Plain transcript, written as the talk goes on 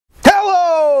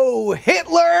you,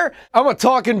 Hitler! I'm a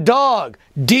talking dog.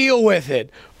 Deal with it.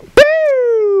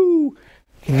 Boo!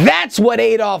 That's what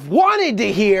Adolf wanted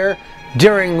to hear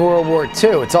during World War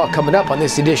II. It's all coming up on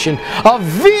this edition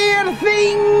of Weird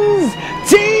Things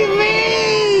TV!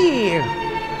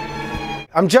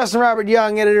 I'm Justin Robert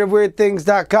Young, editor of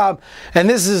WeirdThings.com, and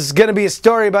this is going to be a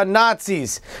story about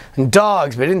Nazis and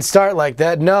dogs, but it didn't start like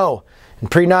that, no. In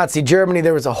pre-Nazi Germany,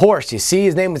 there was a horse, you see,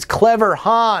 his name was Clever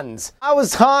Hans. How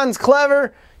was Hans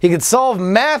clever? He could solve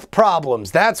math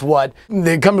problems, that's what.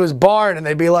 They'd come to his barn and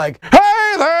they'd be like,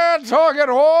 "Hey there, talking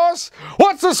horse!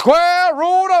 What's the square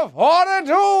root of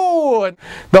 42?" And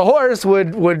the horse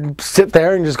would sit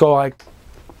there and just go like,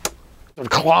 would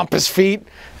clomp his feet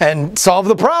and solve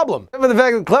the problem. But the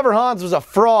fact that Clever Hans was a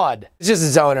fraud. It's just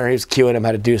his owner, he was cueing him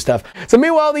how to do stuff. So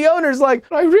meanwhile, the owner's like,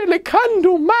 "I really can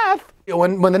do math."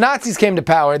 When the Nazis came to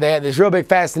power, they had this real big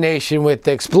fascination with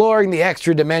exploring the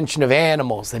extra dimension of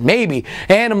animals. And maybe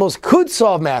animals could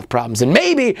solve math problems. And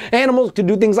maybe animals could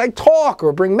do things like talk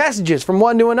or bring messages from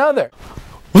one to another.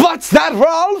 "What's that,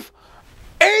 Ralph?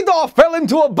 Adolf fell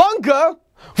into a bunker.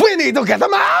 We need to get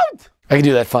him out!" I can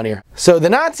do that funnier. So the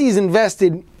Nazis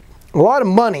invested a lot of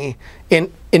money in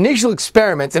initial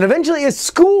experiments and eventually a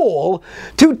school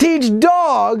to teach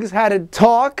dogs how to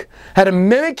talk, how to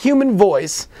mimic human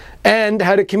voice, and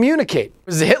how to communicate. It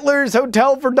was Hitler's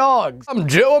Hotel for Dogs. "I'm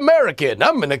Joe American.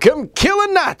 I'm gonna come kill a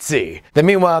Nazi." Then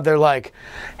meanwhile, they're like,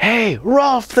 "Hey,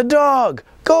 Rolf the dog,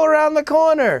 go around the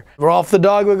corner." Rolf the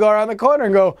dog would go around the corner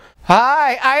and go,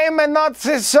 "Hi, I am a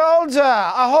Nazi soldier.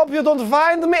 I hope you don't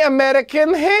find me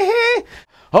American. Hee."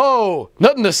 "Oh,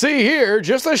 nothing to see here,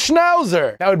 just a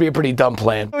schnauzer." That would be a pretty dumb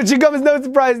plan. It should come as no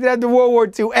surprise that after World War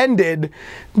II ended,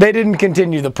 they didn't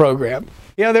continue the program.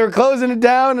 You know, they were closing it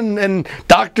down, and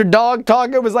Dr. Dog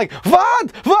Talker was like,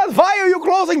 What? Why are you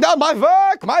closing down my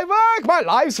work, my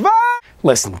life's work?"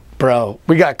 Listen, bro,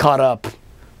 we got caught up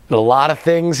in a lot of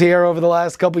things here over the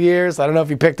last couple years. I don't know if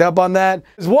you picked up on that.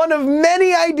 It's one of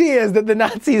many ideas that the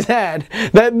Nazis had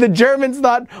that the Germans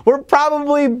thought were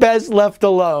probably best left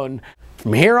alone.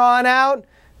 From here on out,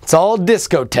 it's all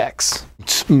discotheques.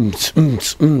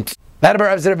 That about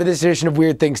wraps it up for this edition of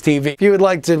Weird Things TV. If you would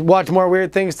like to watch more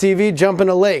Weird Things TV, jump in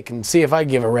a lake and see if I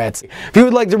give a rat's. If you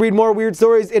would like to read more weird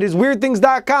stories, it is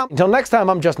WeirdThings.com. Until next time,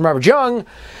 I'm Justin Robert Young.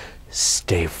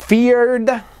 Stay feared.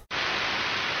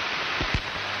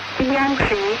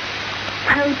 Yankee,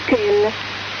 Hotel,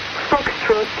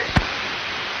 Foxtrot.